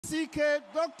CK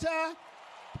Dr.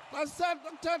 Pastor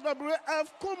Dr.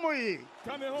 W.F. Kumuyi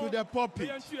to the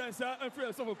pulpit.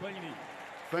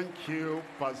 Thank you,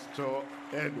 Pastor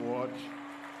Edward.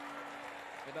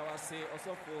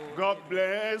 God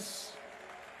bless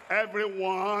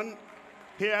everyone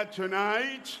here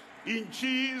tonight in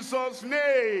Jesus'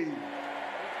 name.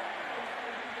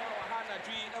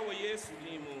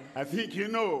 I think you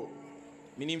know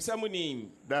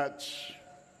that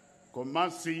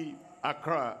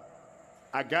Kumasi-Accra,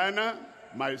 Ghana,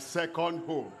 my second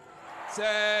home.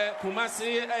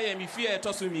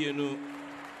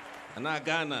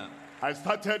 I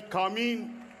started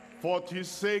coming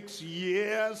 46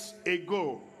 years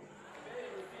ago.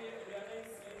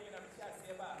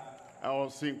 I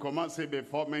was in Kumasi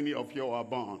before many of you were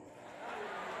born.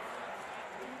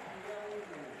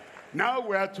 Now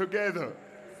we are together.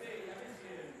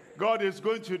 God is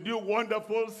going to do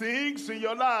wonderful things in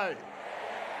your life.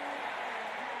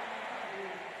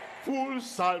 Full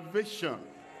salvation.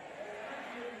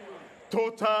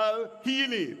 Total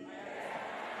healing.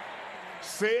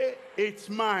 Say, it's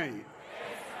mine.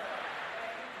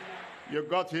 You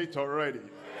got it already.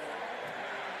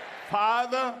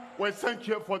 Father, we thank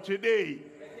you for today.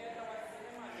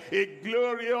 A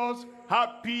glorious,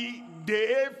 happy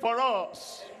day for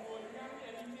us.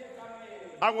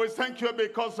 And we thank you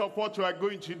because of what you are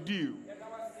going to do.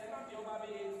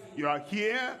 You are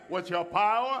here with your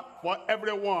power for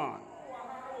everyone.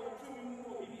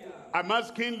 I'm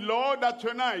asking, Lord, that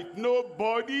tonight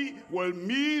nobody will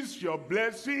miss your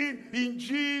blessing in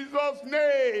Jesus'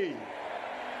 name.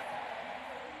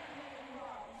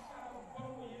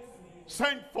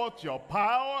 Send forth your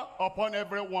power upon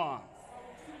everyone.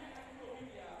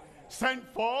 Send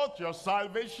forth your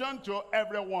salvation to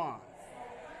everyone.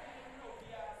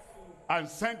 And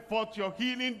send forth your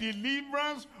healing,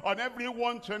 deliverance on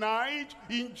everyone tonight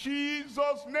in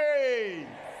Jesus' name.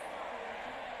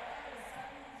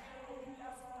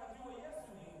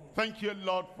 Thank you,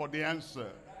 Lord, for the answer.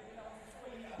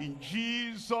 In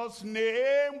Jesus'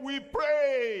 name we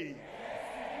pray.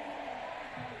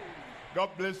 God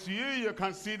bless you. You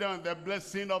can sit down, the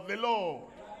blessing of the Lord.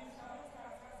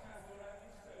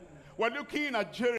 We're looking at Jericho.